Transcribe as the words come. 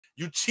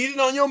You cheated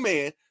on your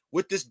man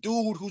with this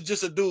dude who's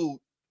just a dude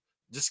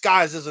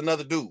disguised as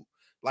another dude,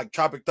 like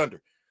Tropic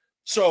Thunder.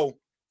 So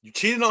you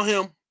cheated on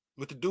him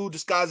with the dude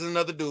disguised as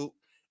another dude,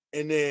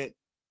 and then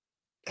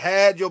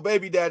had your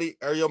baby daddy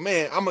or your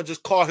man. I'm gonna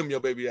just call him your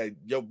baby daddy,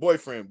 your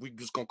boyfriend. We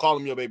just gonna call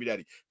him your baby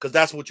daddy because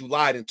that's what you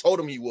lied and told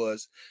him he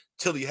was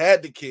till he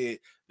had the kid.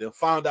 Then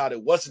found out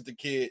it wasn't the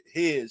kid,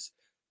 his.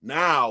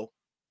 Now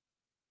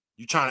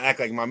you trying to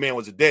act like my man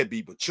was a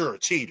deadbeat, but you're a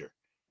cheater.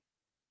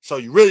 So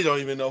you really don't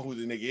even know who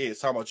the nigga is.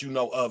 Talking about you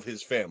know of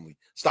his family.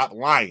 Stop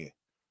lying.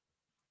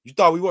 You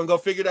thought we wasn't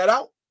gonna figure that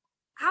out?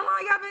 How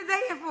long y'all been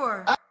dating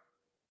for?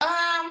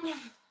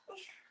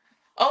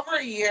 Over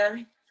a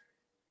year.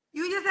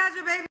 You just had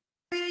your baby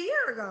a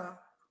year ago.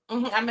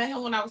 I met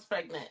him when I was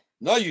pregnant.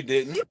 No, you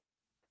didn't.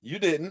 You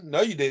didn't.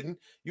 No, you didn't.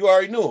 You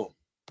already knew him.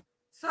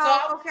 So,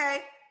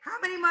 okay. How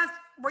many months?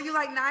 Were you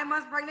like 9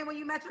 months pregnant when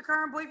you met your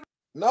current boyfriend?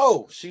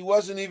 No, she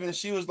wasn't even.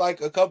 She was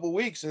like a couple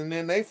weeks, and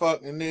then they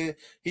fucked, and then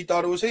he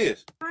thought it was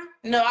his.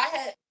 No,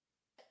 I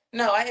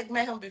had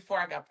met him before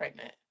I got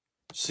pregnant.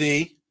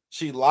 See,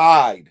 she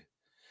lied.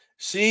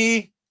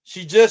 See,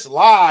 she just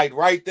lied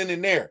right then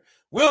and there.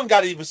 We don't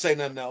got to even say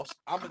nothing else.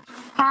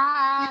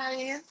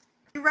 Hi.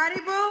 You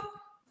ready, boo?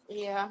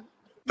 Yeah.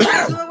 You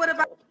do it with a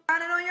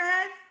bonnet on your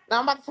head? No,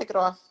 I'm about to take it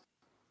off.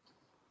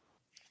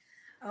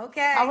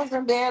 Okay. I was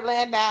in bed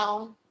laying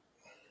down.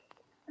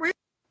 Where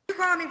you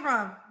calling me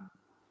from?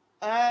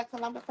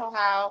 Columbus,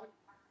 Ohio.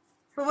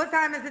 So what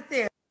time is it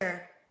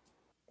there?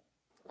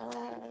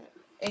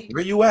 8.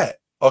 Where you at?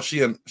 Oh,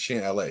 she in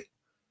LA.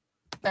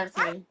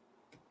 13.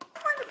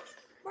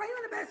 Why you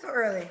in the bed so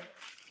early?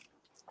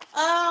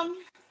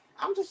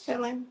 I'm just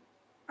chilling.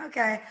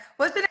 Okay.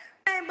 What's your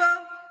name,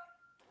 boo?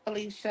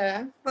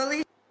 Felicia.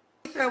 Felicia,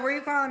 where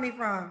you calling me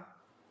from?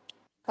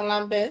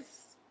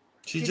 Columbus.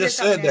 She just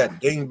said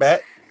that, dingbat.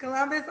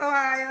 Columbus,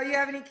 Ohio. You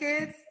have any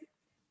kids?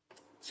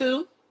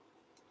 2.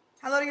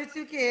 How old are your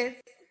 2 kids?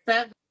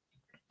 7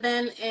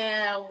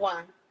 and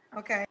 1.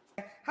 Okay.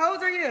 How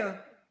old are you?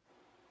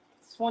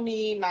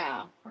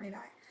 29. 29.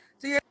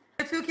 So your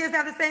 2 kids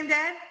have the same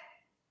dad?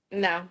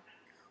 No.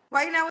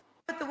 Why you not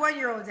with the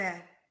 1-year-old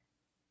dad?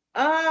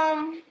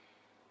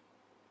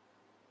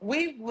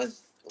 We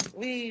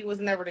was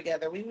never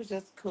together. We was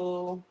just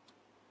cool.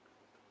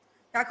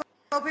 Y'all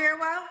co-parent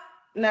well?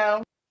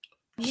 No.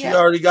 She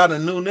already got a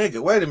new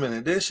nigga. Wait a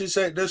minute. Did she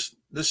say this?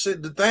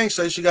 The thing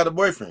say she got a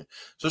boyfriend,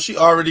 so she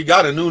already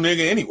got a new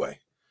nigga anyway.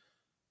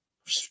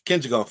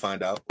 Kendra gonna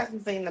find out. I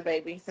haven't seen the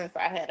baby since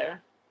I had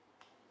her.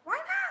 Why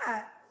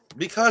not?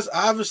 Because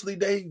obviously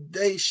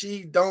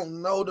she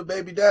don't know the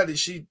baby daddy.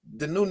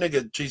 The new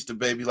nigga treats the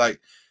baby like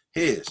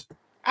his.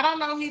 I don't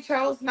know. He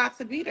chose not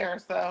to be there,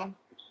 so.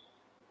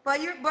 But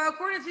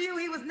according to you,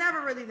 he was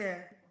never really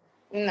there.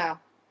 No.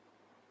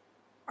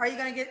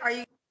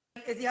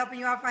 Is he helping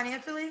you out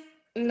financially?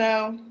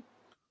 No.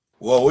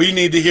 Well, we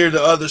need to hear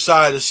the other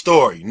side of the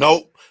story.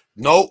 Nope.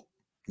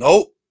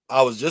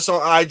 I was just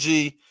on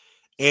IG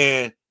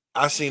and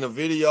I seen a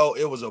video.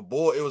 It was a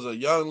boy. It was a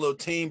young little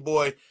teen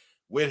boy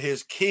with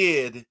his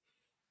kid.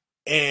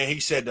 And he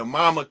said the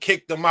mama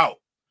kicked him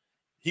out.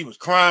 He was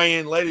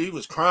crying. Later, he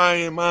was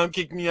crying. Mom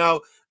kicked me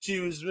out. She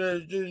was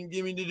didn't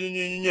give me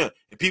the.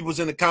 And people was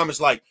in the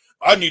comments like,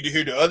 I need to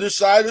hear the other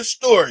side of the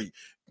story.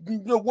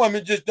 The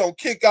woman just don't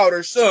kick out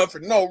her son for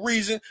no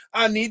reason.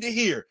 I need to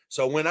hear.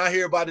 So when I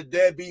hear about a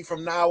deadbeat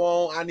from now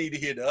on, I need to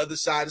hear the other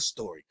side of the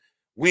story.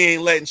 We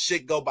ain't letting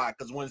shit go by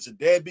because when it's a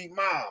deadbeat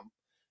mom,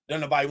 then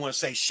nobody want to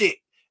say shit.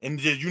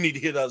 And you need to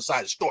hear the other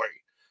side of the story.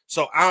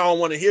 So I don't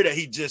want to hear that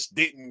he just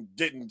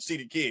didn't see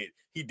the kid.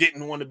 He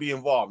didn't want to be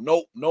involved.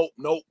 Nope.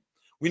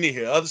 We need to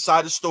hear the other side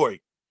of the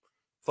story.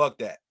 Fuck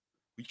that.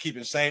 We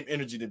keeping the same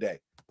energy today.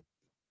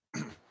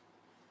 Do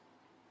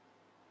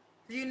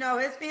you know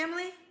his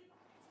family?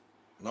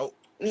 Nope.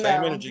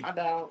 Same energy. I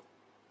don't.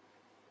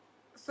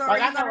 So are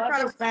you gonna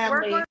try to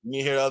family? You need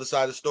to hear the other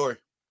side of the story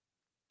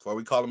before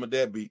we call him a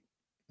deadbeat.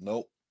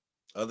 Nope.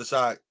 Other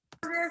side.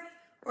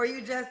 Or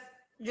you just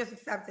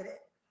accepted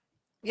it?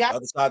 Yeah.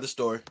 Other side of the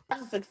story. I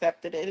just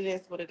accepted it. It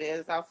is what it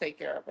is. I'll take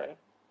care of her.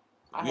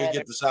 You'll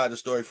get the side of the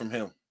story from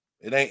him.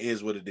 It ain't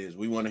is what it is.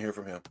 We want to hear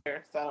from him.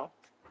 So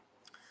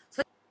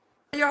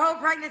your whole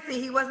pregnancy,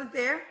 he wasn't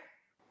there?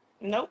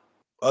 Nope.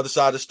 Other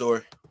side of the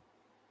story.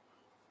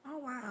 Oh,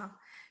 wow.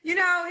 You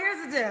know,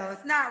 here's the deal.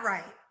 It's not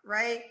right?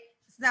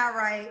 It's not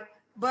right.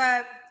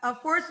 But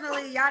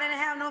unfortunately, y'all didn't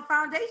have no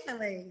foundation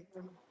laid.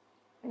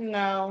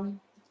 No.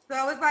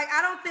 So it's like,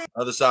 I don't think.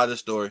 Other side of the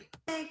story.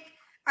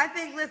 I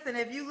think, listen,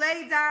 if you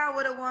lay down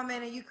with a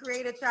woman and you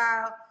create a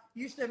child,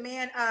 you should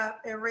man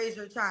up and raise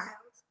your child.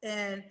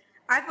 And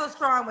I feel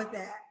strong with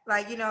that.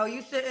 Like, you know,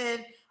 you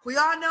shouldn't. We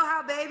all know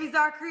how babies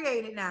are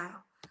created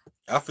now.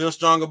 I feel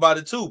strong about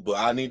it too, but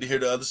I need to hear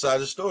the other side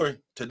of the story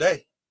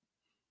today.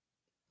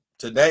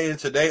 Today and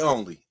today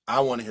only. I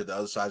want to hear the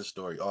other side of the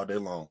story all day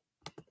long.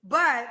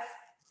 But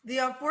the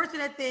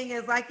unfortunate thing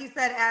is, like you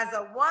said, as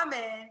a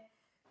woman,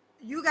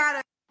 you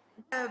have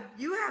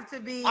to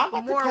be I'm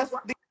about more. to cuss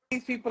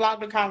these people out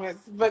in the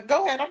comments, but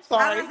go ahead. I'm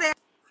sorry.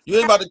 You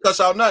ain't about to cuss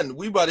out nothing.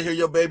 We about to hear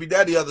your baby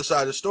daddy other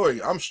side of the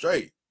story. I'm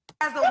straight.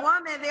 As a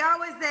woman, they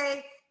always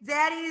say,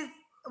 "Daddy's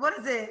what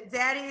is it?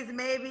 Daddy's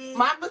maybe."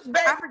 Mama's baby.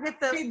 I forget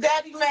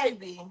Daddy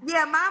maybe.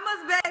 Yeah,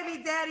 mama's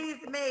baby, daddy's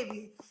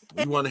maybe.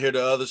 We want to hear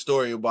the other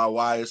story about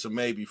why it's a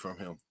maybe from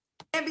him.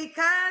 And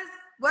because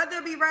whether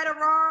it be right or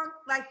wrong,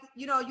 like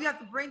you have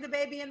to bring the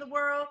baby in the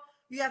world.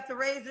 You have to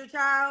raise your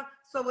child.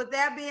 So with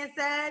that being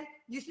said,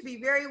 you should be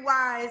very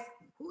wise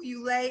who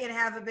you lay and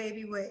have a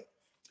baby with.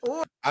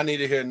 Or I need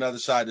to hear another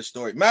side of the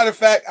story. Matter of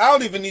fact, I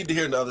don't even need to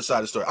hear the other side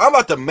of the story. I'm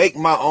about to make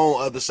my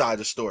own other side of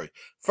the story.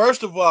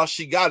 First of all,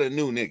 she got a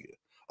new nigga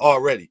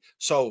already.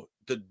 So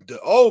the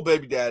old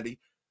baby daddy,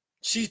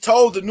 she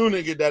told the new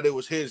nigga that it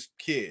was his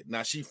kid.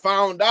 Now she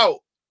found out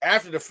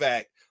after the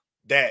fact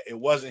that it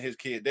wasn't his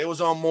kid. They was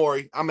on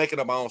Maury. I'm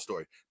making up my own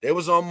story. They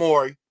was on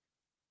Maury.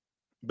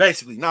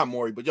 Basically, not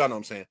Maury, but y'all know what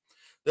I'm saying.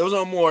 They was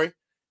on Maury,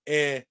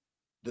 and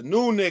the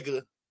new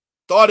nigga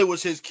thought it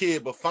was his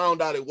kid, but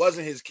found out it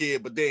wasn't his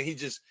kid. But then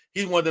he's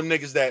one of them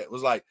niggas that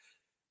was like,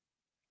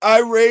 I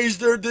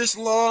raised her this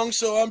long,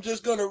 so I'm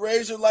just gonna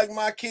raise her like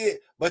my kid.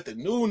 But the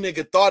new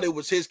nigga thought it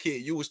was his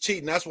kid. You was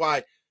cheating. That's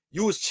why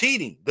you was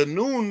cheating. The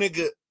new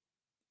nigga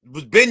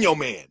was been your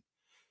man.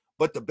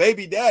 But the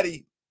baby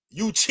daddy,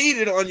 you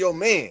cheated on your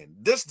man.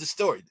 This is the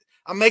story.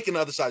 I'm making the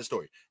other side of the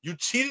story. You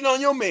cheated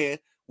on your man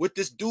with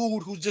this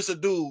dude who's just a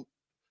dude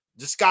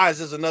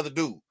disguised as another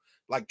dude,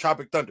 like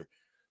Tropic Thunder.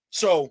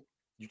 So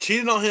you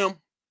cheated on him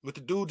with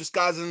the dude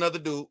disguised as another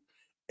dude,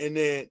 and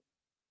then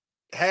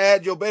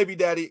had your baby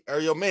daddy or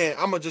your man.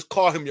 I'm gonna just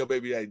call him your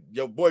baby daddy,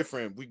 your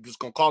boyfriend. We just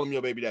gonna call him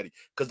your baby daddy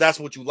because that's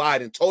what you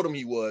lied and told him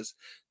he was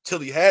till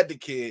he had the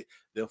kid.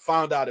 Then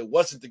found out it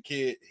wasn't the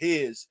kid,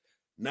 his.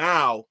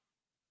 Now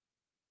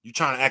you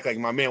trying to act like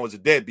my man was a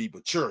deadbeat,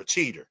 but you're a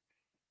cheater.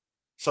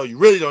 So you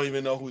really don't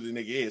even know who the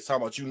nigga is.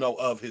 Talking about you know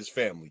of his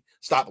family.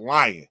 Stop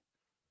lying.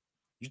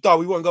 You thought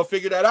we weren't gonna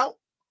figure that out?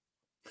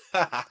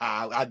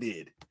 I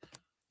did.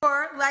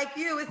 Or like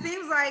you, it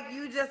seems like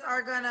you just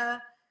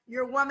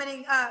you're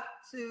womaning up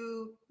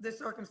to the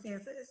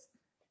circumstances.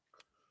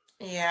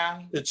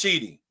 Yeah. The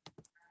cheating.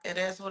 It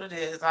is what it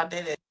is. I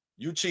did it.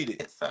 You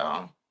cheated.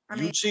 So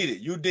you cheated.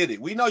 You did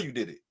it. We know you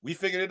did it. We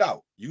figured it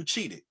out. You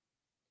cheated.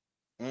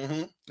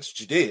 Mm-hmm. That's what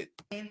you did.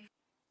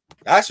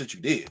 That's what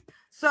you did.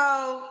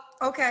 So,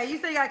 okay, you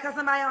said you got to cut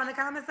somebody out in the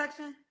comment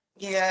section?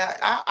 Yeah,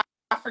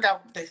 I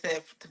forgot what they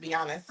said, to be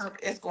honest.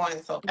 Okay. It's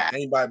going so fast.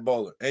 Anybody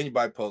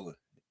bipolar.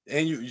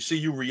 And you see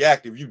you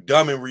reactive. You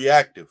dumb and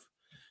reactive.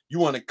 You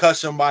want to cuss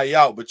somebody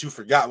out, but you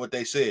forgot what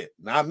they said.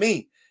 Not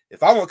me.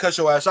 If I want to cuss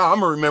your ass out, I'm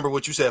going to remember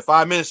what you said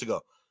 5 minutes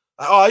ago.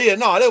 Like, oh, yeah,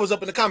 no, that was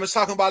up in the comments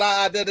talking about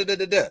I'd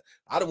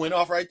have went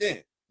off right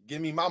then.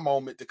 Give me my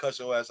moment to cuss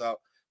your ass out.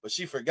 But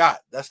she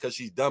forgot. That's because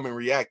she's dumb and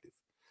reactive.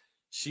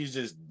 She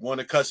just want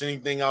to cuss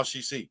anything else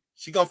she see.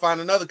 She going to find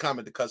another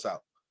comment to cuss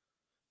out.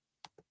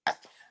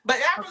 But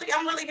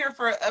I'm really here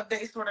for an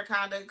update, sort of,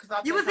 kind of.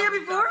 You was here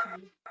before?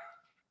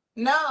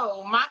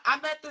 No, I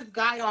met this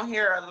guy on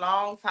here a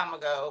long time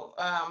ago,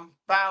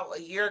 about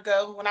a year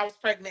ago when I was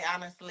pregnant,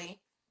 honestly.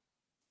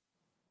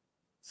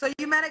 So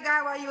you met a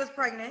guy while you was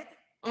pregnant?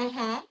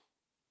 Mm-hmm.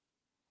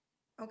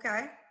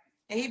 Okay.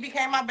 And he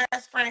became my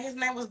best friend. His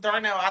name was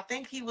Darnell. I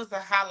think he was a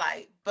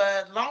highlight.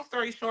 But long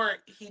story short,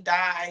 he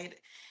died.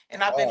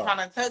 And I've been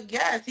trying to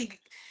yes,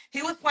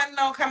 he was planning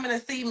on coming to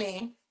see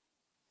me.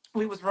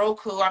 We was real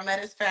cool. I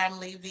met his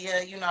family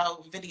via,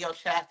 video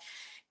chat.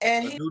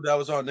 And the dude that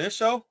was on this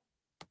show?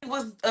 He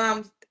was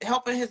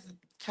helping his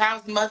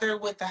child's mother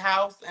with the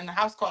house, and the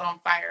house caught on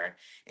fire.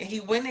 And he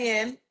went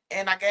in,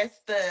 and I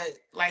guess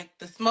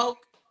the smoke,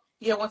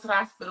 went to the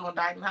hospital and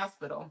died in the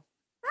hospital.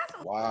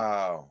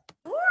 Wow.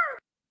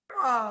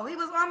 Oh, he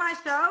was on my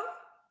show?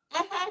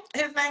 Mm-hmm.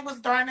 His name was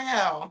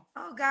Darnell.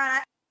 Oh,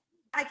 God.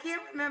 I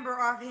can't remember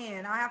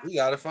offhand. We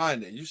got to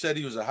find it. You said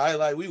he was a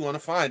highlight. We want to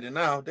find it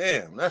now.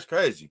 Damn, that's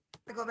crazy.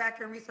 I go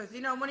back and research. You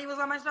know when he was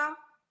on my show?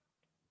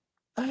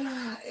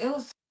 It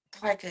was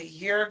like a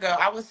year ago.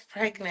 I was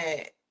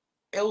pregnant.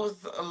 It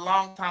was a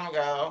long time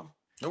ago.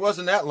 It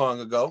wasn't that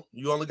long ago.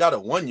 You only got a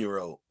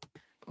 1-year-old.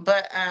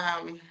 But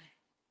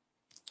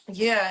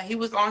yeah, he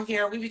was on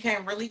here. We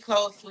became really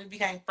close. We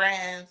became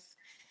friends.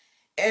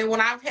 And when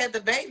I had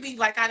the baby,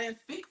 I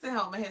didn't speak to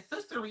him. And his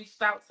sister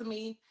reached out to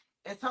me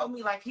and told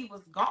me he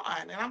was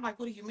gone. And I'm like,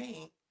 what do you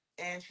mean?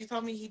 And she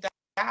told me he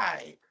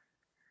died.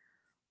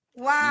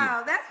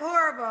 Wow, that's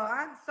horrible.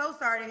 I'm so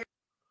sorry to hear.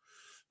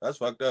 That's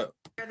fucked up.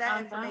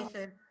 That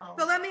information.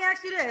 So let me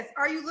ask you this: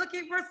 are you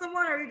looking for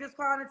someone, or are you just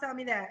calling to tell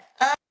me that?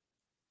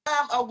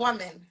 A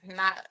woman,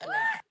 not a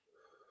man.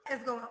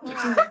 What's going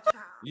on?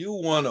 You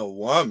want a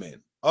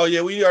woman? Oh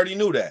yeah, we already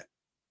knew that.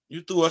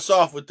 You threw us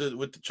off with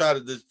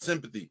the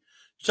sympathy. You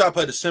try to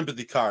play the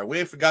sympathy card. We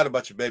ain't forgot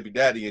about your baby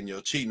daddy and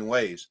your cheating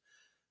ways.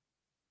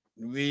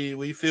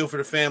 We feel for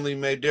the family,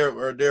 made their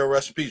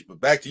rest in peace. But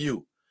back to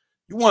you.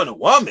 You want a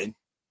woman?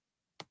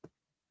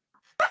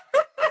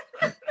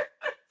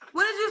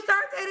 When did you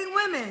start dating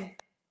women?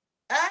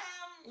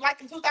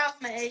 Like in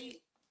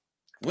 2008.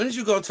 When did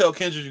you go tell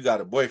Kendra you got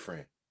a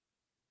boyfriend?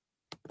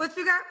 But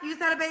you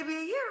had a baby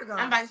a year ago.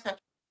 I'm bisexual.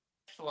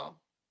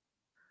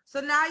 So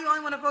now you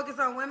only want to focus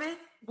on women?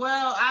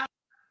 Well, I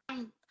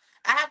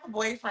have a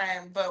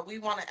boyfriend, but we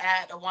want to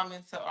add a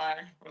woman to our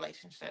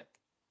relationship.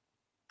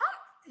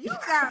 You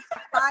got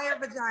fire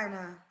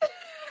vagina.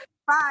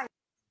 Fire.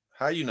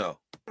 How you know?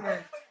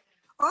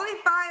 Only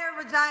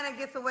fire vagina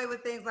gets away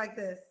with things like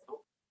this.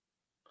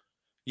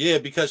 Yeah,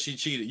 because she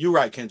cheated. You're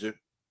right, Kendra.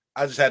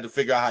 I just had to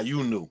figure out how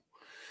you knew.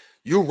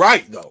 You're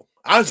right, though.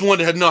 I just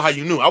wanted to know how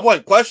you knew. I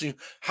wasn't questioning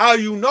how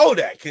you know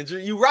that,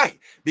 Kendra. You're right.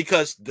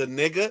 Because the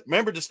nigga,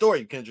 remember the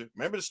story, Kendra.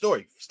 Remember the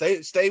story.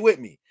 Stay with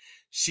me.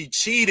 She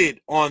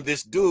cheated on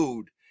this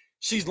dude.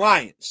 She's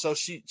lying. So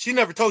she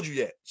never told you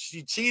yet.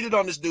 She cheated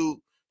on this dude.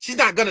 She's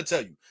not gonna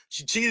tell you.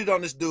 She cheated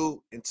on this dude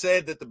and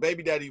said that the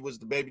baby daddy was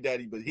the baby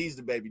daddy, but he's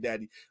the baby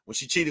daddy. When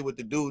she cheated with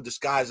the dude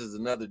disguised as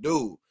another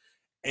dude.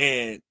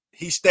 And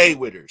he stayed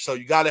with her. So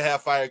you gotta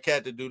have Fire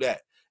Cat to do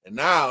that. And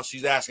now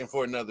she's asking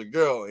for another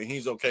girl, and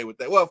he's okay with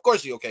that. Well, of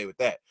course he's okay with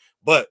that,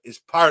 but it's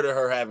part of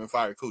her having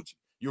fire coochie.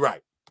 You're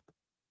right.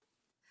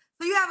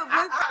 So you have a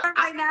boyfriend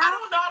right now? I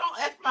don't know. I don't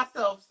ask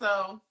myself.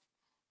 So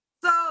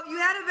you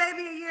had a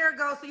baby a year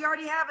ago, so you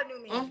already have a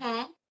new man.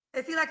 Mm-hmm.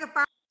 Is he like a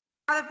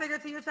father figure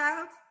to your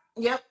child?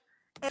 Yep.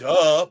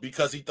 Duh,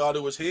 because he thought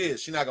it was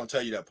his. She's not gonna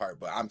tell you that part,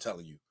 but I'm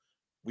telling you,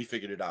 we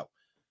figured it out.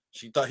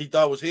 He thought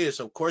it was his,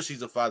 so of course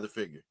he's a father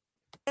figure.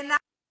 And now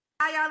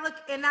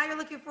you're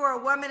looking for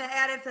a woman to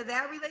add into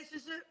that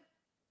relationship?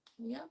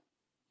 Yep.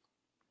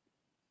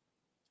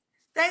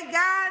 Thank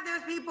God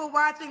there's people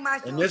watching my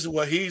show. And this is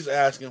what he's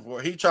asking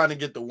for. He's trying to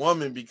get the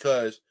woman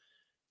because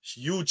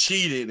you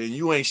cheated and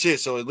you ain't shit.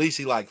 So at least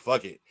he like,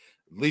 fuck it.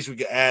 At least we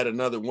could add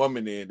another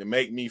woman in to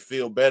make me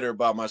feel better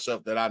about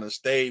myself that I done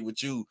stayed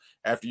with you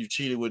after you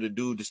cheated with a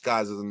dude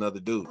disguised as another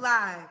dude.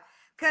 Live.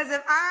 Because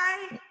if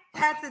I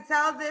had to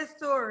tell this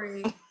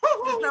story,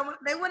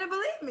 they wouldn't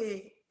believe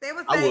me. They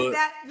would say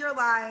that you're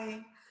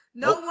lying.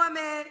 No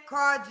woman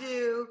called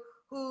you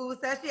who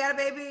said she had a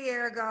baby a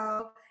year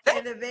ago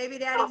and the baby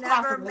daddy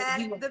never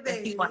met the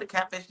baby. He wanted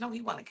catfish. No, he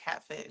wanted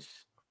catfish.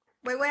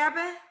 Wait, what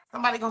happened?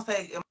 Somebody gonna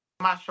say, am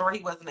I sure he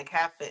wasn't a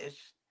catfish?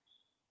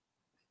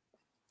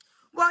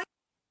 Well,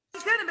 he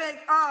could have been.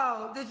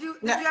 Oh, did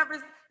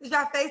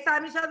y'all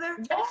FaceTime each other?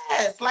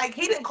 Yes, like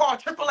he didn't call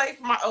AAA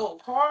for my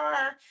old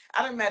car.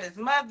 I done met his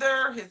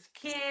mother, his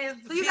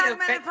kids. So you guys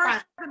met in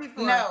person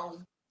before?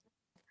 No.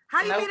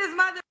 How you meet his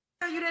mother?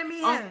 You didn't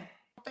meet him?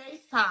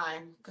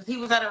 FaceTime, because he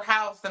was at her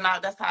house, and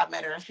that's how I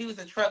met her. And she was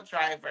a truck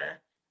driver.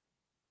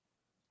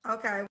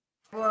 Okay.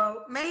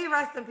 Well, may he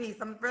rest in peace.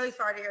 I'm really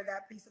sorry to hear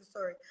that piece of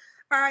story.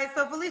 All right,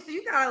 so Felicia,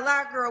 you got a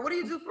lot, girl. What do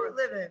you do for a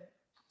living?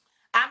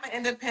 I'm an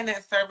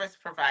independent service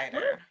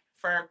provider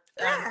for.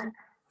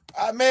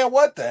 Man,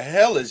 what the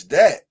hell is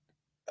that?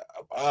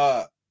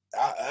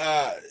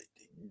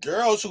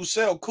 Girls who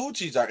sell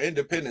coochies are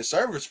independent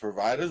service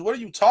providers. What are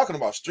you talking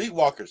about?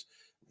 Streetwalkers.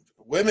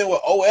 Women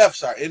with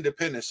OFs are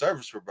independent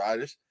service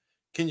providers.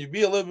 Can you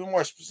be a little bit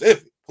more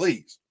specific,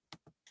 please?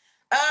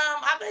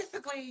 I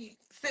basically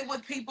sit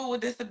with people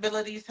with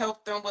disabilities,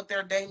 help them with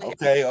their daily.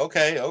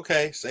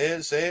 Okay. Say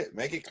it.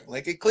 Make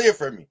it clear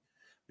for me,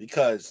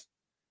 because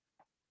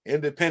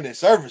independent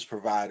service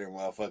provider,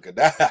 motherfucker.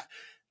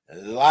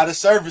 There's a lot of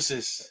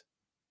services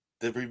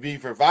to be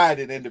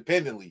provided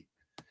independently.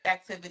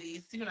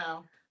 Activities, you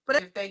know. But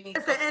if they need,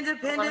 it's an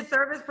independent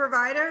service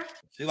provider.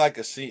 She like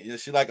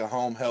a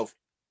home health.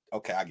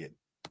 Okay, I get it.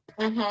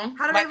 Mm-hmm.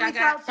 How do they reach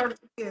out to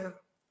you?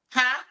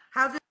 Huh?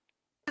 How do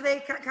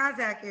they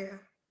contact you?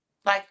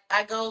 Like,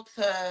 I go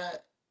to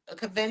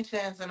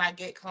conventions and I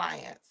get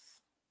clients.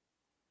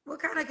 What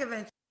kind of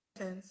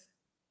conventions?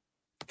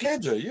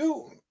 Kendra,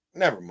 you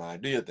never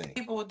mind. Do your thing.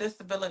 People with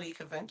disability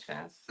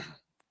conventions.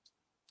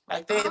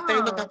 Like if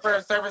they're looking for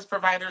a service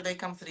provider, they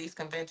come to these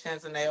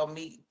conventions and they'll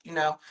meet,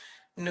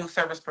 new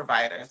service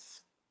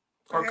providers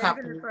or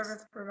companies.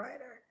 Service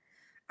provider.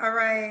 All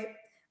right.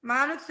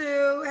 Manu,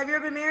 have you ever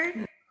been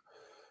married?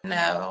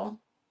 No.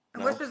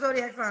 What's your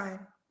zodiac sign?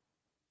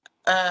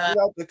 Get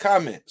out the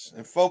comments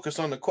and focus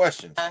on the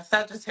questions.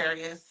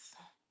 Sagittarius.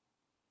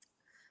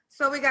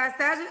 So we got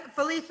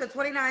Felicia,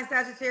 29,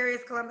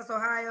 Sagittarius, Columbus,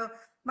 Ohio.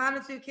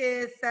 Mom 2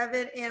 kids,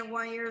 7 and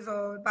 1 years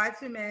old, by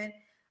 2 men.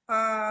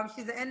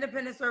 She's an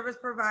independent service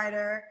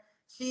provider.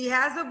 She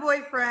has a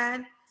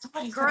boyfriend.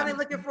 Currently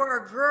looking for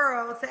a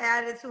girl to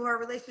add into her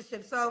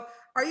relationship. So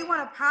are you in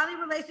a poly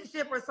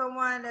relationship or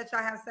someone that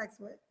y'all have sex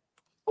with?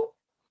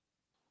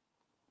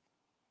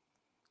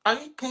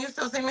 Can you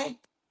still see me?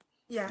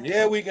 Yeah.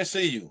 Yeah, we can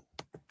see you.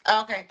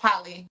 Okay,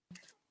 poly.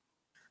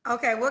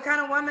 Okay, what kind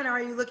of woman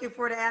are you looking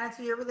for to add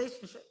into your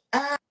relationship?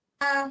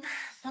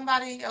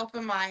 Somebody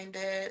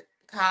open-minded,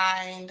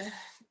 kind,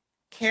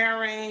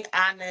 caring,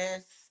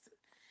 honest.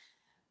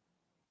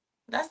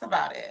 That's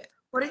about it.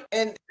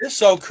 And it's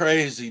so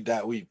crazy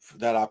that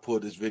I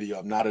pulled this video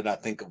up, now that I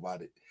think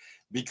about it,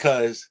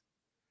 because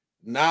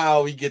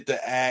now we get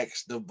to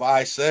ask the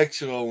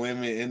bisexual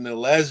women and the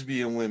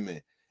lesbian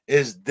women,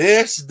 is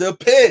this the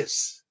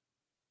piss?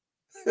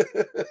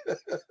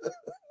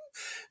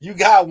 You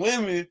got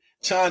women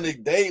trying to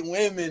date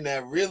women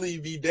that really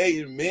be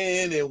dating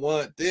men and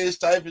want this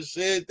type of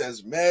shit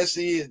that's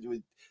messy and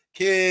with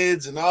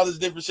kids and all this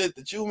different shit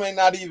that you may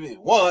not even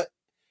want.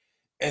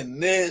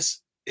 And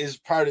this is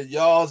part of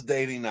y'all's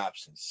dating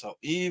options. So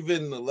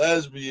even the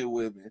lesbian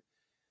women,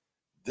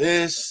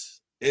 this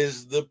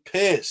is the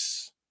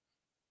piss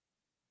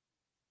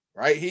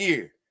right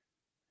here.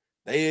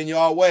 They in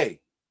y'all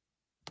way.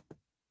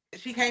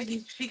 She can't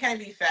be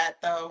fat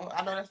though.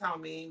 I know that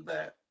sounds mean,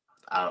 but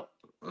I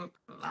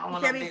don't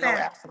want no big old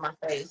ass in my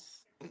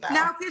face. No.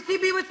 Now, can she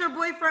be with your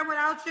boyfriend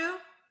without you?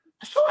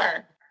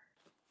 Sure.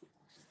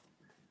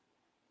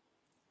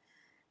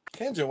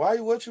 Kendra,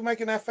 what you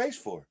making that face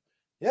for?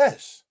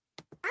 Yes.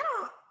 I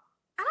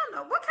don't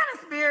know. What kind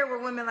of spirit were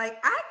women like?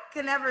 I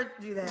could never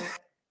do that.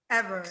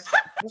 Ever.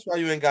 That's why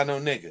you ain't got no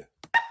nigga.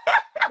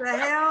 The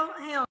hell?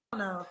 Hell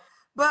no.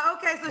 But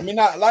okay, so I mean,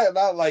 not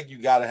like you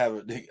gotta have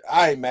a nigga.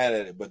 I ain't mad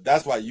at it, but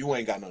that's why you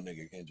ain't got no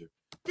nigga, Kendra.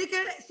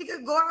 She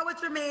could go out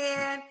with your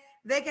man.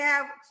 They can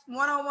have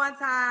one-on-one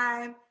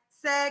time,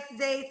 sex,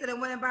 dates, and it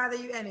wouldn't bother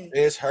you any.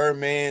 It's her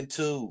man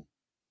too.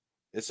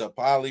 It's a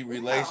poly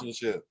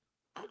relationship.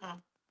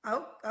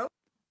 Oh, okay.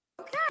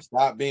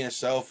 Stop being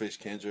selfish,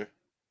 Kendra.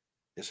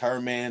 It's her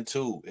man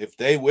too. If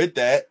they with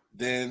that,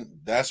 then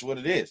that's what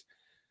it is.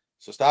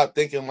 So stop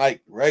thinking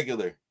like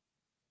regular,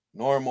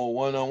 normal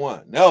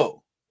one-on-one.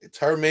 No, it's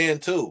her man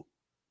too.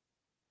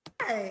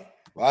 Hey.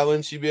 Why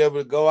wouldn't she be able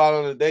to go out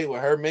on a date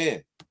with her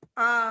man?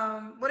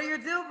 What are your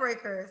deal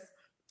breakers?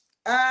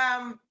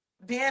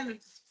 Being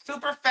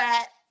super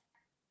fat,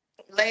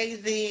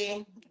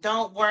 lazy,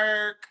 don't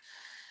work,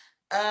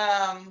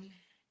 a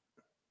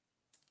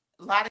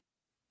lot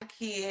of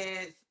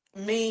kids,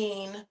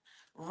 mean,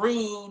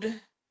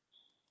 rude,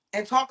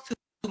 and talk too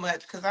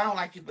much, because I don't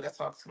like people that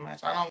talk too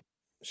much. I don't.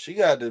 She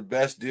got the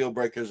best deal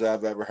breakers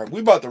I've ever heard.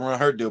 We about to run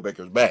her deal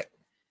breakers back.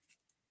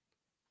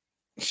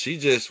 She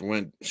just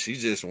went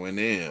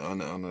in on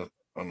the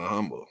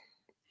humble.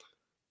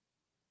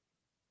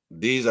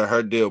 These are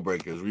her deal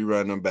breakers. We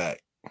run them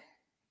back.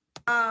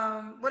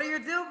 What are your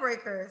deal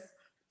breakers?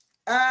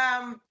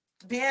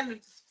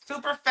 Being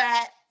super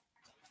fat,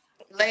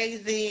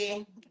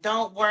 lazy,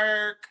 don't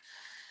work,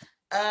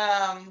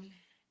 a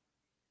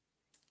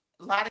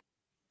lot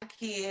of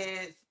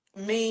kids,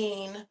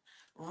 mean,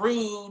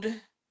 rude,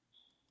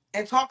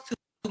 and talk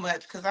too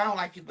much, because I don't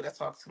like people that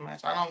talk too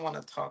much. I don't want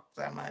to talk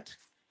that much.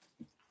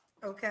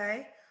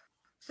 Okay.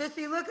 Should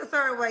she look a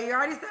certain way? You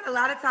already said a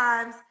lot of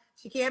times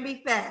she can't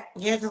be fat.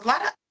 Yeah, because a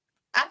lot of,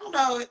 I don't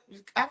know.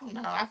 I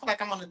feel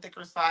like I'm on the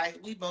thicker side.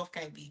 We both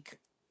can't be.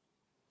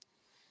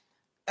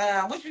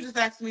 What you just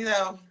asked me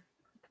though?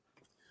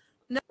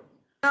 No,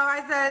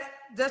 I said,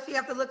 does she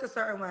have to look a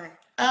certain way?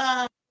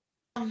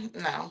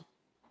 No.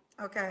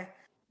 Okay.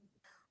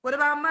 What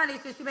about money?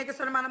 Should she make a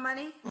certain amount of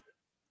money?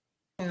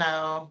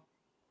 No.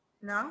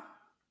 No?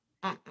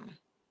 Mm-mm.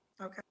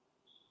 Okay.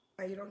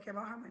 You don't care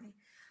about her money.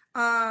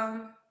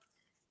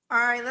 All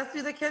right, let's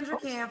do the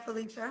Kendra Cam,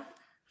 Felicia.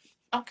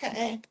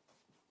 Okay.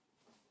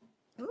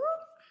 Ooh.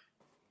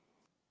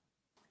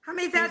 How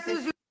many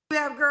tattoos you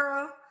have,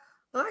 girl?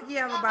 Look like you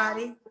have a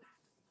body.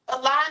 A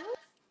lot.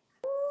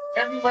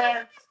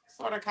 Everywhere.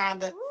 Sort of,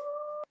 kinda.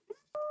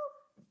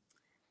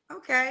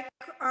 Okay.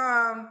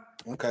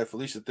 Okay,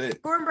 Felicia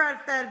thick.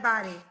 Cornbread fed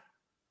body.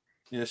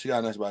 Yeah, she got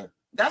a nice body.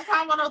 That's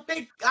why I want no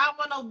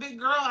big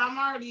girl. I'm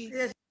already.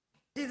 Yeah,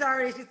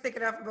 she's thick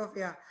enough for both of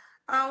y'all.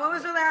 What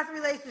was your last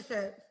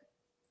relationship?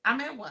 I'm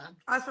in one.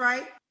 That's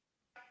right.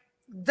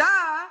 Duh.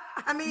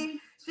 I mean,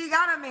 she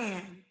got a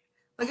man.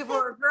 Looking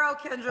for a girl,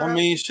 Kendra. I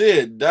mean,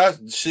 shit.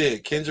 That's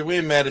shit. Kendra, we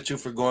ain't mad at you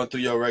for going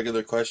through your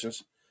regular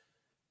questions.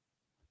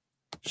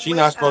 She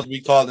not supposed to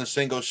be called a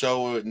single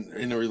show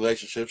in a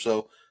relationship,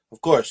 so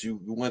of course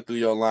you went through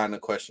your line of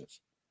questions.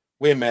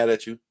 We ain't mad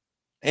at you.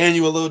 And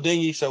you a little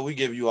dingy, so we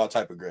give you all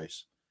type of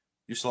grace.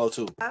 You slow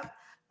too. So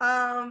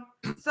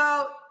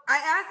I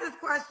asked this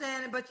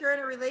question, but you're in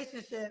a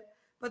relationship.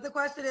 But the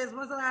question is,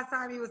 when's the last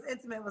time you was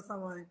intimate with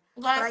someone?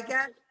 But I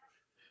guess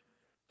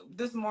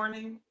this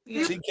morning.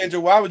 Yeah. See,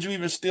 Kendra, why would you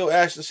even still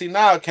ask? See,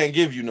 now I can't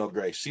give you no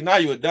grace. See, now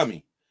you a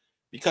dummy.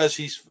 Because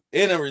she's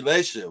in a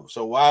relationship.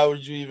 So why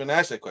would you even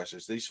ask that question?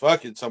 He's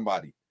fucking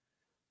somebody.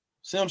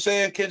 See what I'm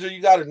saying, Kendra?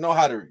 You gotta know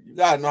how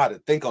to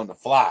think on the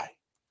fly.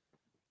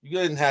 You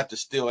didn't have to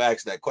still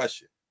ask that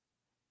question.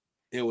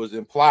 It was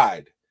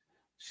implied.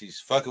 She's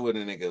fucking with a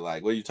nigga.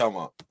 Like, what are you talking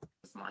about?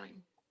 This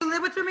morning. You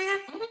live with your man?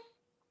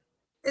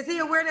 Mm-hmm. Is he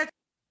aware that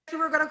you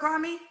were gonna call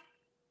me?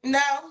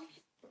 No.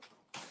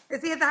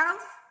 Is he at the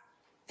house?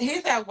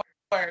 He's at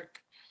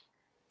work.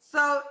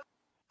 So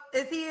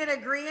is he in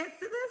agreement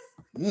to this?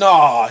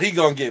 No, he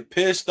gonna get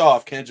pissed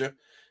off, Kendra.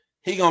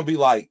 He gonna be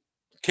like,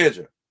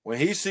 Kendra, when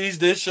he sees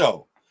this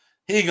show,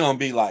 he gonna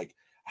be like,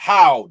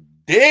 how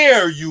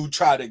dare you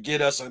try to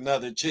get us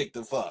another chick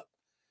to fuck?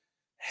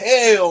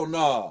 Hell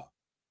no.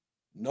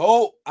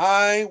 Nope,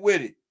 I ain't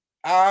with it.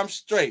 I'm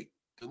straight.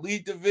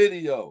 Delete the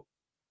video.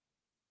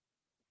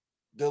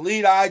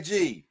 Delete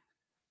IG.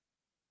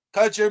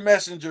 Cut your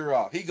messenger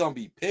off. He gonna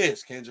be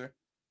pissed, Kendra.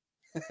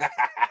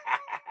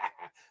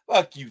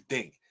 Fuck you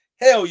think.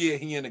 Hell yeah,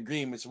 he in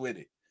agreements with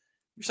it.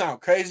 You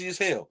sound crazy as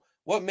hell.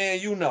 What man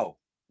you know?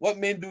 What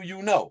men do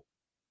you know?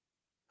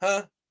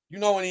 Huh? You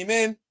know any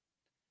men?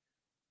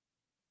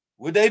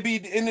 Would they be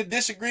in a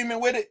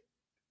disagreement with it?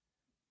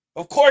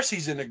 Of course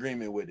he's in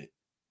agreement with it.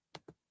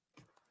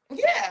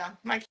 Yeah,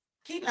 like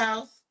he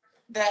knows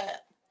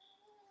that.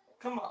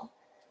 Come on.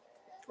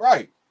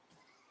 Right.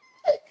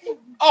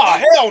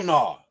 Oh, hell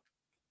no.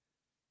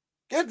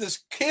 Get this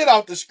kid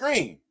out the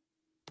screen.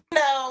 He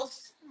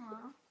knows.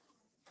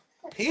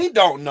 He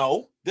don't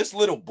know. This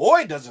little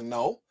boy doesn't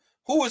know.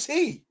 Who is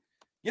he?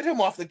 Get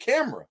him off the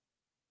camera.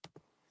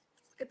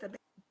 Look at the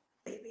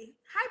baby.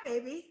 Hi,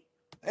 baby.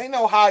 Ain't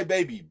no hi,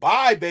 baby.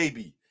 Bye,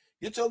 baby.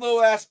 Get your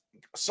little ass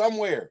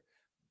somewhere.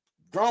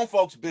 Grown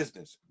folks'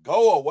 business.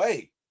 Go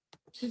away.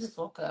 She just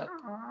woke up.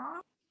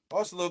 Oh,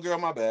 it's a little girl,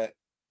 my bad.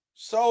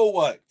 So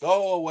what?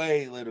 Go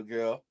away, little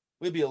girl.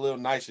 We'd be a little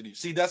nicer to you.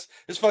 See,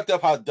 it's fucked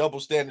up how double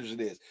standards it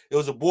is. It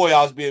was a boy,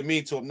 I was being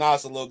mean to him. Now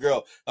it's a little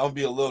girl. I'm gonna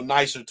be a little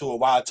nicer to her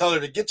while I tell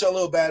her to get your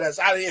little badass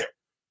out of here.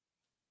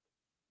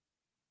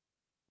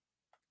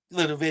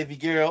 Little baby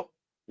girl.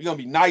 We're gonna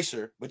be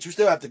nicer, but you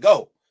still have to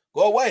go.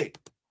 Go away.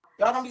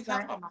 Y'all don't be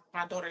talking about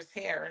my daughter's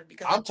hair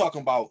because I'm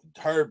talking about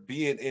her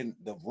being in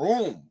the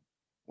room.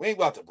 We ain't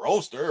about to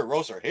roast her or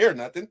roast her hair,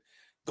 nothing.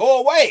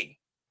 Go away.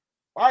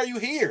 Why are you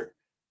here?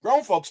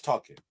 Grown folks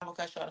talking. I'm gonna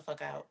cut y'all the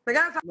fuck out.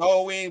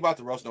 No, we ain't about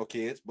to roast no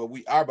kids, but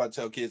we are about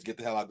to tell kids get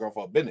the hell out of grown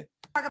folk business.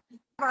 Talk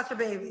about your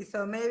baby,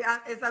 so maybe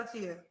it's up to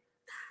you.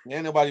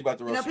 Ain't nobody about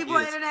to roast people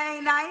on the internet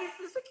ain't nice.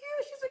 She's a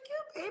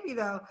cute baby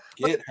though.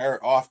 Get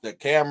her off the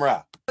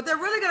camera. But they're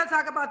really gonna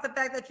talk about the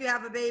fact that you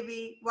have a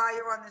baby while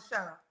you're on the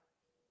show.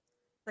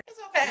 It's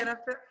okay.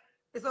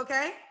 It's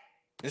okay?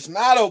 It's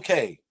not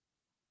okay.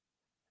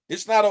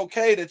 It's not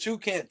okay that you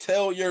can't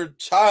tell your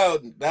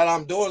child that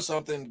I'm doing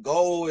something.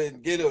 Go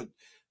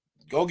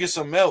get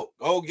some milk.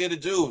 Go get a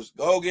juice.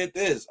 Go get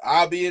this.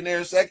 I'll be in there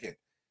in a second.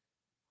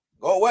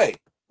 Go away.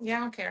 Yeah, I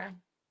don't care.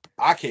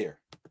 I care.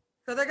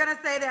 So they're gonna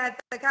say that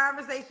the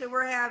conversation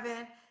we're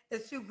having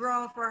is too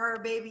grown for her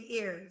baby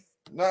ears.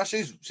 Nah,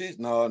 she's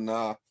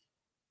no.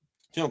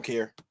 She don't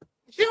care.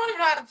 She don't even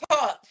know how to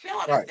talk. She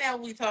don't understand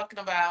what we talking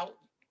about.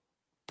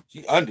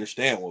 She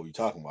understand what we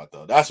talking about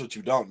though. That's what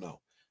you don't know.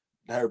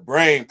 Her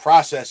brain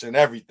processing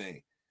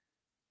everything.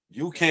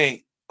 You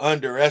can't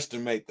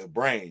underestimate the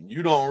brain.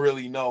 You don't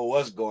really know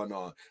what's going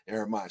on in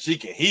her mind. She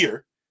can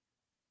hear.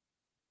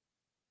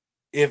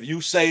 If you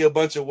say a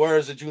bunch of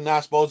words that you're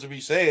not supposed to be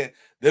saying,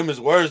 them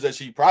is words that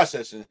she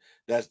processing.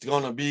 That's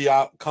gonna be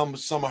out come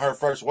some of her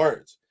first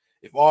words.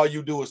 If all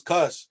you do is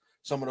cuss,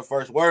 some of the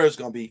first words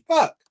gonna be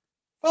fuck,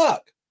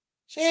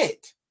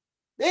 shit,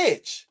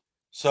 bitch.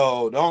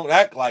 So don't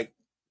act like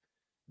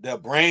the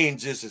brain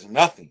just is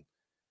nothing.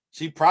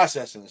 She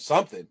processing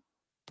something.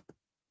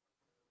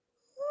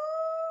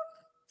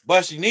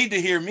 But she need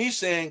to hear me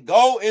saying,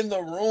 go in the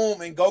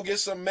room and go get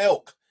some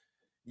milk.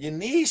 You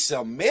need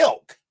some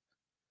milk.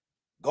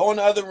 Go in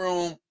the other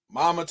room.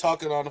 Mama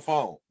talking on the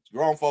phone. It's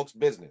grown folks'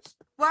 business.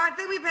 Well, I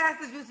think we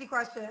passed the juicy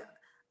question.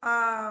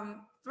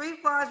 3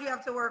 flaws you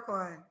have to work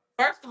on.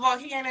 First of all,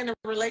 he ain't in a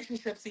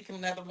relationship seeking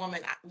another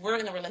woman. We're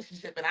in a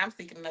relationship and I'm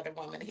seeking another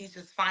woman. He's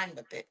just fine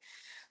with it.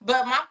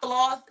 But my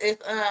flaws is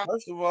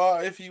first of all,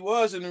 if he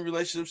was in a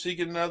relationship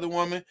seeking another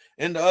woman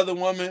and the other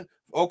woman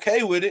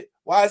okay with it,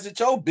 why is it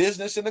your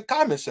business in the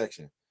comment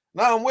section?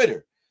 Now I'm with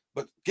her.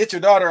 But get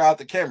your daughter out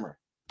the camera.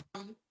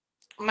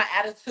 My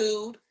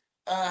attitude.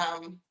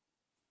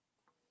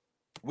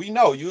 We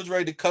know you was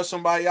ready to cuss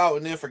somebody out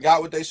and then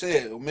forgot what they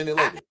said a minute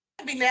later.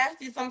 I can be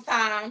nasty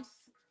sometimes.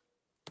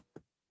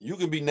 You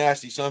can be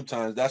nasty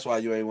sometimes. That's why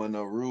you ain't want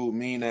no rude,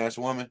 mean ass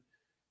woman.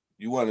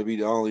 You want to be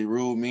the only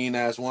rude, mean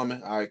ass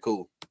woman? All right,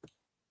 cool.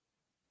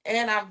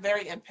 And I'm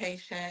very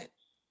impatient.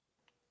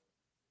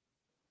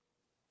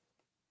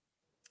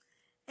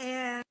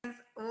 And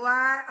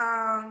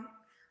why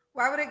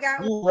would a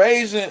guy you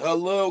raising a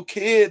little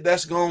kid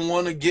that's gonna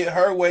want to get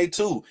her way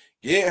too?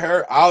 Get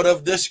her out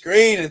of the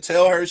screen and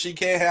tell her she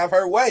can't have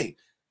her way.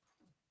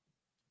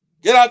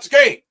 Get out the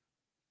screen.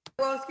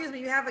 Well, excuse me,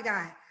 you have a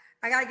guy.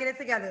 I gotta get it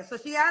together. So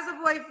she has a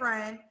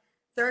boyfriend.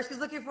 So she's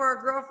looking for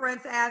a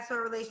girlfriend to add to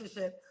her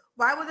relationship.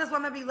 Why would this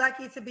woman be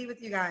lucky to be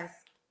with you guys?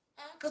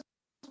 Because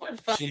we're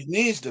fun. She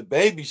needs to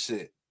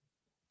babysit.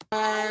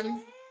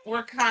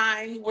 We're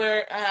kind.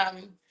 We're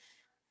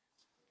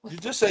You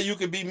just say you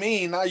can be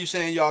mean. Now you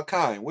saying y'all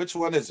kind. Which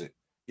one is it?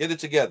 Get it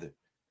together.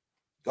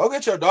 Go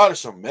get your daughter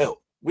some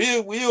milk.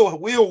 We'll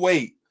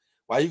wait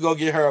while you go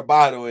get her a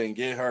bottle and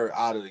get her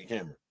out of the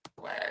camera.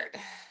 Word.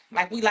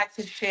 Like we like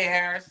to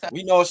share. So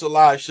we know it's a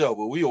live show,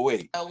 but we'll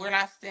wait. We're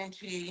not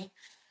stingy.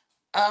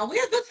 We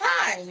had a good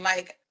time.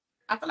 Like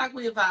I feel like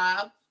we a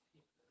vibe.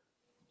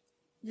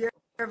 You're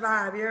a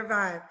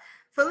vibe.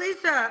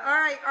 Felicia, all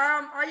right.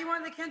 Are you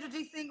on the Kendra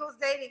G Singles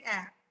dating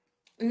app?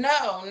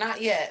 No,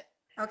 not yet.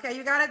 Okay,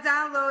 you gotta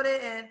download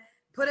it and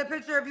put a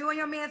picture of you and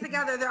your man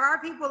together. There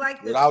are people like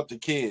this without the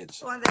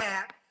kids on the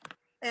app.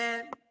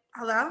 And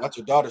hello? Got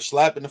your daughter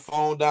slapping the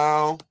phone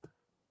down.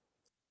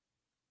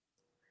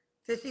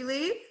 Did she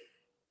leave?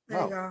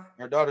 There you go.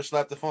 Her daughter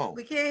slapped the phone.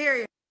 We can't hear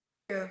you.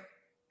 Can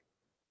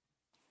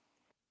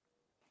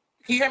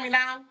you hear me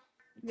now?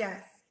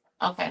 Yes.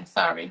 Okay,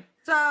 sorry.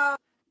 So,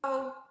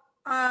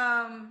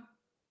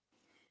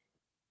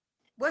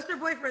 what's your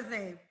boyfriend's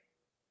name?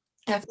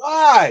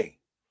 Why?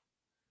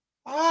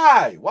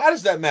 Why? Why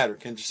does that matter,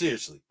 Kendra?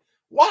 Seriously.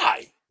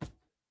 Why?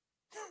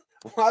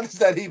 Why does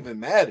that even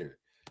matter?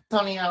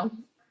 Antonio.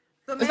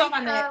 So it's on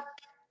my neck.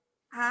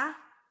 Huh?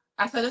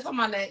 I said it's on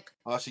my neck.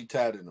 Oh, she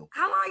tatted him.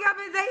 How long y'all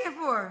been dating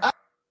for?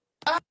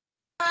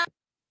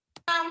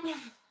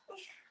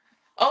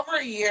 Over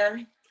a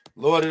year.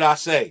 Lord, did I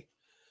say?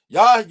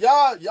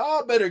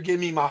 Y'all better give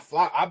me my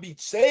fly. I be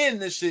saying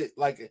this shit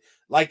like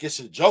it's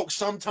a joke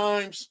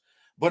sometimes,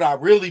 but I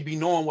really be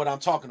knowing what I'm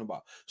talking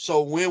about.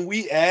 So when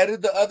we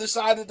added the other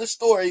side of the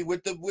story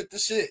with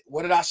the shit,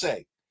 what did I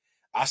say?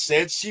 I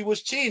said she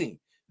was cheating.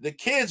 The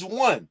kids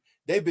won.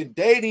 They've been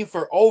dating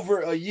for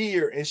over a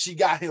year, and she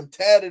got him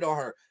tatted on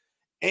her.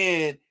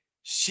 And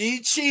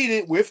she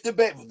cheated with the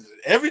baby.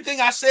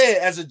 Everything I said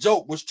as a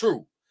joke was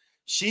true.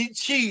 She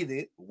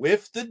cheated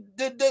with the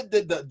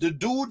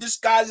dude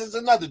disguised as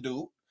another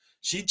dude.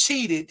 She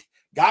cheated,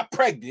 got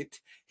pregnant.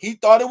 He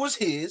thought it was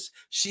his.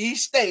 She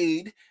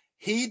stayed.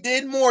 He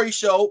did Maury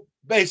show,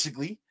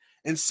 basically,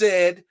 and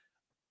said,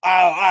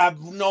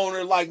 I've known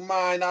her like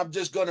mine. I'm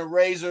just gonna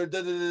raise her.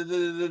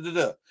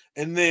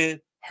 And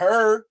then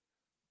her,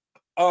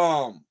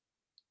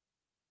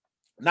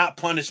 not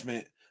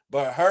punishment,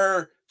 but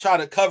her try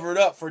to cover it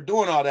up for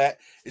doing all that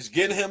is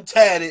getting him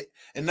tatted,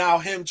 and now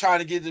him trying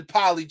to get the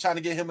poly, trying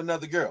to get him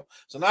another girl.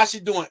 So now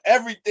she's doing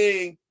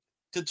everything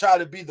to try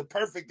to be the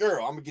perfect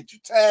girl. I'm gonna get you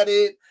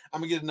tatted.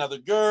 I'm gonna get another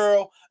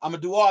girl. I'm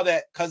gonna do all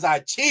that because I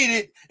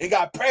cheated and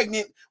got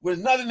pregnant with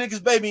another nigga's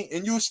baby,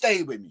 and you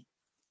stayed with me.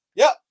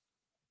 Yep.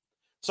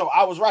 So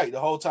I was right the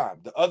whole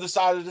time. The other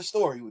side of the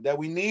story that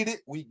we needed,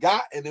 we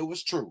got, and it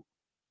was true.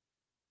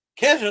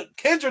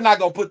 Kendra not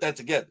gonna put that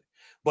together,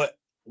 but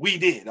we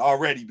did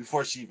already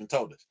before she even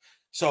told us.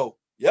 So,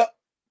 yep.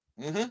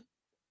 Mm-hmm.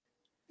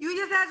 You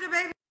just had your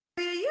baby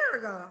a year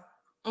ago.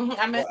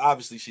 Mm-hmm. Well,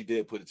 obviously, she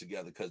did put it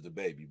together because of the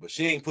baby, but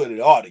she ain't put it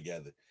all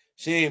together.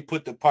 She ain't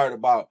put the part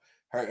about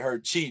her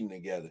cheating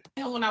together.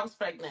 When I was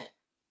pregnant.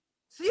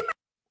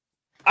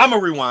 I'm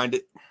going to rewind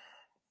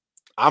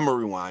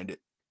it.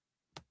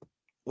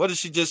 What did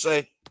she just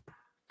say?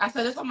 I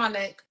said it's on my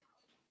neck.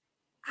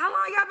 How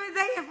long y'all been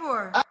dating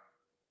for?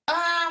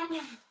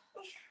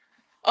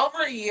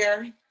 Over a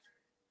year.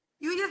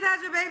 You just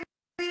had your baby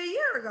a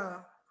year ago.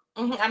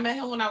 Mm-hmm. I met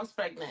him when I was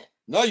pregnant.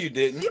 No, you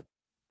didn't.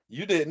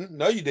 You didn't.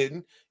 No, you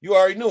didn't. You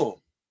already knew him.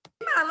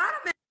 You met a lot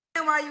of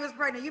men while you was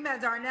pregnant. You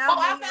met Darnell. Oh,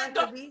 I met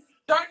Darnell.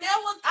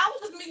 I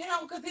was just meeting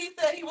him because he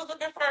said he was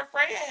looking for a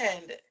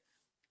friend.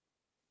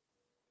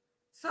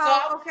 So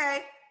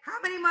okay. How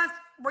many months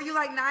were you?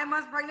 Like 9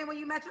 months pregnant when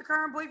you met your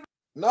current boyfriend?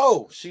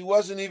 No, she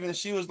wasn't even.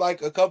 She was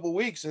like a couple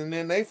weeks, and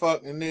then they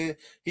fucked, and then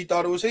he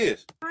thought it was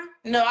his.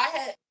 No,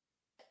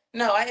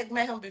 I had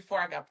met him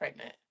before I got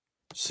pregnant.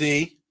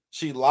 See,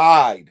 she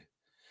lied.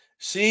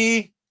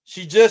 See,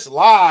 she just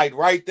lied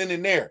right then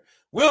and there.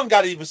 We don't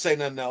got to even say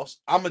nothing else.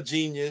 I'm a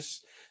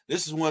genius.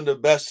 This is one of the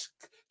best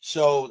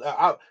shows.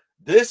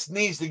 This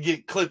needs to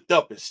get clipped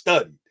up and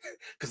studied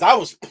because I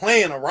was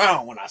playing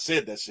around when I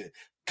said that shit.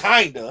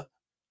 Kinda.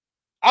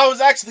 I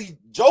was actually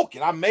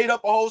joking. I made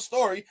up a whole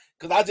story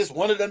because I just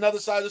wanted another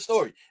side of the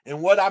story.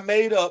 And what I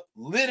made up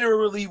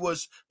literally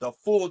was the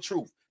full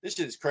truth. This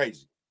shit is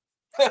crazy.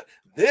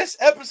 This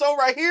episode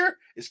right here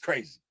is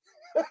crazy.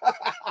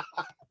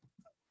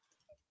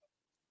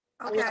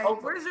 Okay.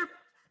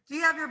 Do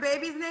you have your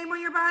baby's name on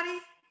your body?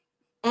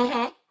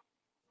 Mm-hmm.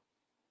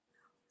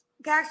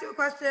 Can I ask you a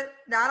question?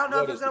 Now, I don't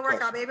know if it's going to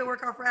work out. Maybe it'll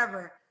work out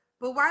forever.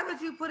 But why would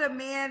you put a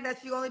man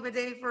that you only been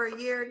dating for a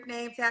year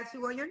name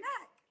tattoo on your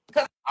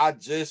neck? I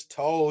just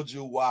told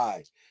you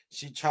why.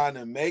 She trying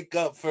to make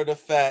up for the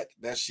fact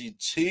that she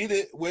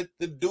cheated with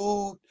the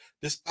dude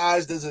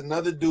disguised as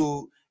another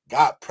dude,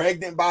 got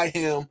pregnant by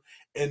him,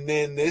 and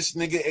then this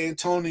nigga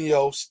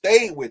Antonio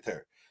stayed with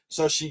her.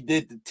 So she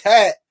did the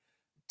tat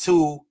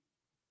to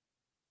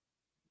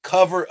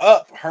cover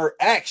up her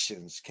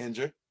actions,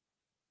 Kendra.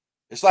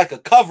 It's like a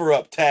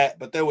cover-up tat,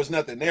 but there was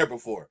nothing there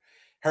before.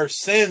 Her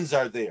sins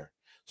are there.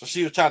 So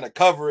she was trying to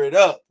cover it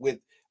up with,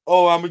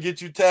 oh, I'm going to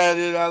get you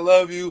tatted. I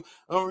love you.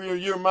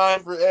 You're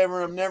mine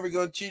forever. I'm never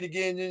going to cheat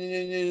again.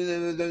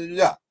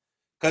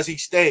 Because he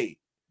stayed.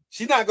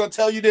 She's not going to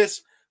tell you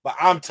this, but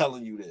I'm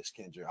telling you this,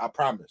 Kendra. I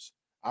promise.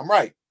 I'm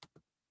right.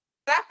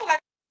 I feel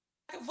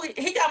like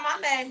he got my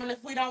name, and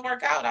if we don't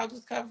work out, I'll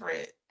just cover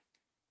it.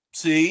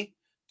 See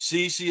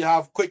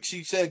how quick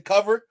she said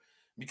cover?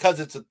 Because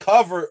it's a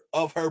cover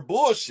of her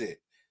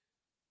bullshit.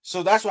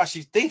 So that's why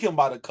she's thinking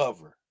about a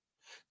cover.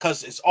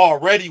 Because it's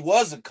already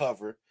was a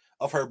cover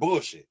of her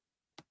bullshit.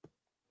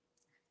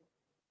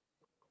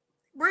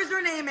 Where's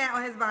your name at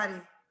on his body?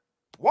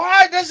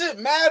 Why does it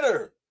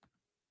matter?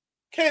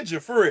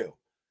 Kendra, for real.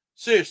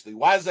 Seriously,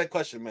 why does that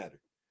question matter?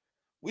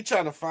 We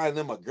trying to find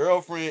them a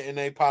girlfriend in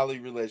a poly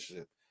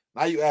relationship.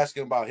 Now you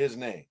asking about his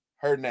name,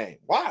 her name.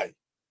 Why?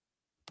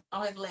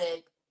 On his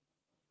leg.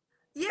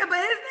 Yeah, but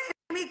his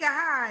name he can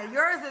hide.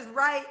 Yours is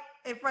right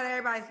in front of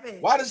everybody's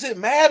face. Why does it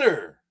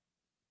matter?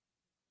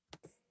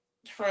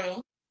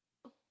 True.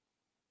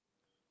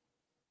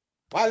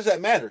 Why does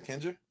that matter,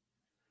 Kendra?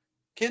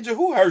 Kendra,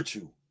 who hurt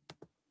you?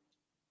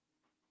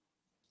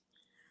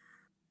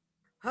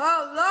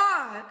 Oh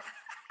Lord.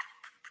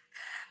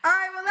 All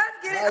right, well,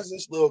 let's get Why is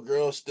this little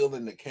girl still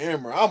in the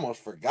camera? I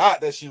almost forgot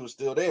that she was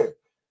still there.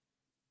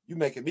 You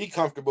making me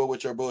comfortable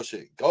with your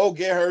bullshit. Go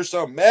get her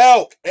some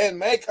milk and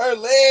make her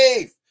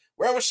leave.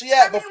 Where was she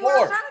at before?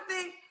 Well, I'm trying to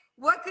think,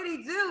 what could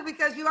he do?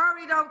 Because you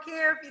already don't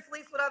care if he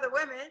sleeps with other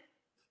women.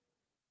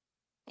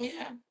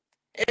 Yeah.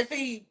 If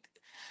he,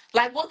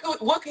 like,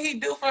 what could he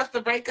do for us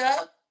to break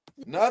up?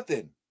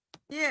 Nothing.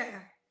 Yeah.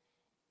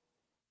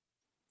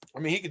 I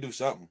mean, he could do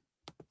something.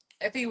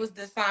 If he was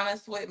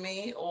dishonest with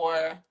me,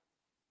 or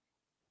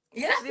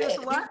yeah, that's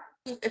it. What?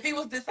 If he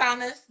was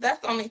dishonest, that's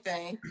the only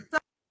thing.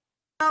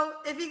 So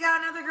if he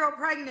got another girl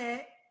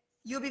pregnant,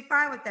 you'll be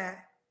fine with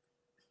that.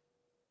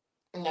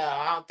 No,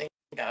 I don't think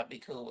I'd be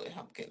cool with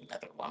him getting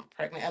another one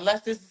pregnant,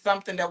 unless this is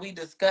something that we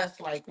discuss,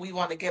 like we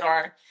want to get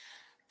our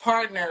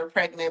partner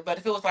pregnant. But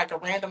if it was like a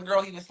random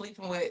girl he was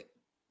sleeping with,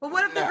 but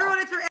what if the girl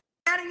that you're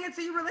adding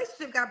into your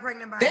relationship got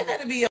pregnant by then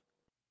it'd be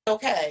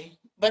okay.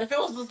 But if it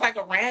was just like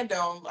a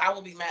random, I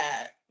would be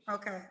mad.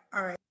 Okay,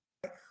 all right.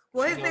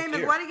 Well, his name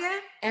is what again?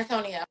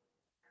 Antonio.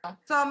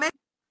 So make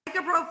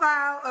a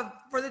profile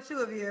for the two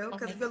of you,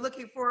 because if you're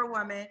looking for a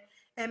woman,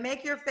 and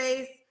make your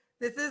face.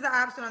 This is the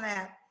option on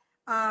that.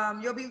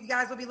 You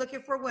guys will be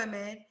looking for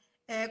women,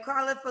 and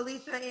call it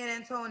Felicia and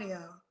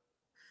Antonio.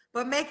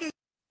 But make it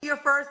your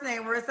first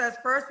name where it says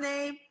first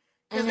name,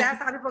 because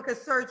that's how people can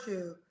search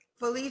you.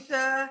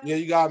 Felicia. Yeah,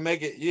 you gotta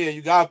make it. Yeah,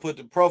 you gotta put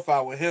the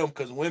profile with him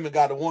because women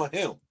gotta want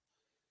him.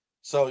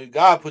 So you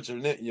gotta put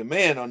your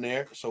man on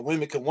there so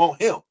women can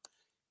want him.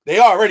 They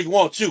already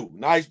want you.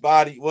 Nice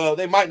body. Well,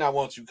 they might not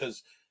want you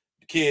because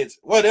the kids.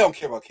 Well, they don't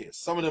care about kids.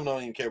 Some of them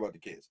don't even care about the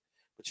kids.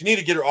 But you need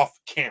to get her off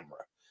camera.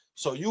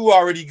 So you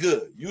already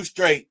good. You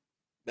straight.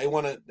 They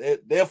wanna.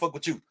 They'll fuck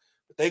with you,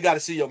 but they gotta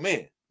see your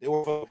man. They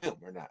will fuck with him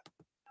or not.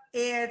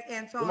 And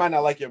Antonio. They might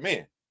not like your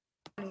man.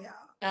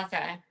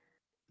 Okay.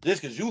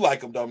 Just because you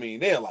like them don't mean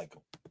they'll like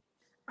them.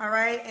 All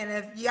right. And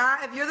if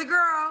you're the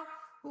girl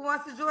who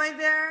wants to join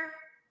their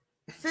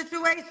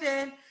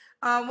situation,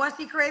 once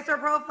she creates her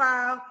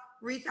profile,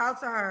 reach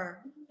out to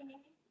her.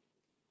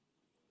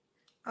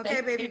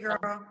 Okay, baby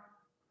girl.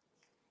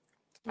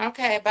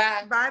 Okay,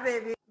 bye. Bye,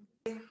 baby.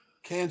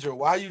 Kendra,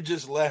 why you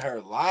just let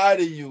her lie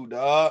to you,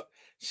 dog?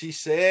 She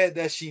said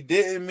that she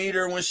didn't meet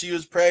her when she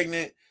was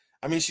pregnant.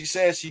 I mean, she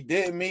said she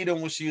didn't meet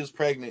him when she was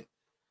pregnant.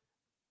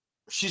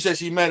 She said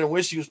she met her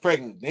when she was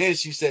pregnant. Then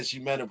she said she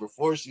met her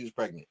before she was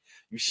pregnant.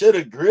 You should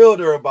have grilled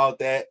her about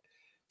that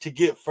to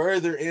get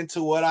further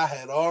into what I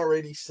had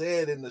already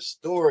said in the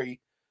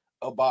story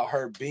about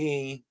her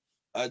being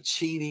a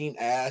cheating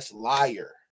ass liar.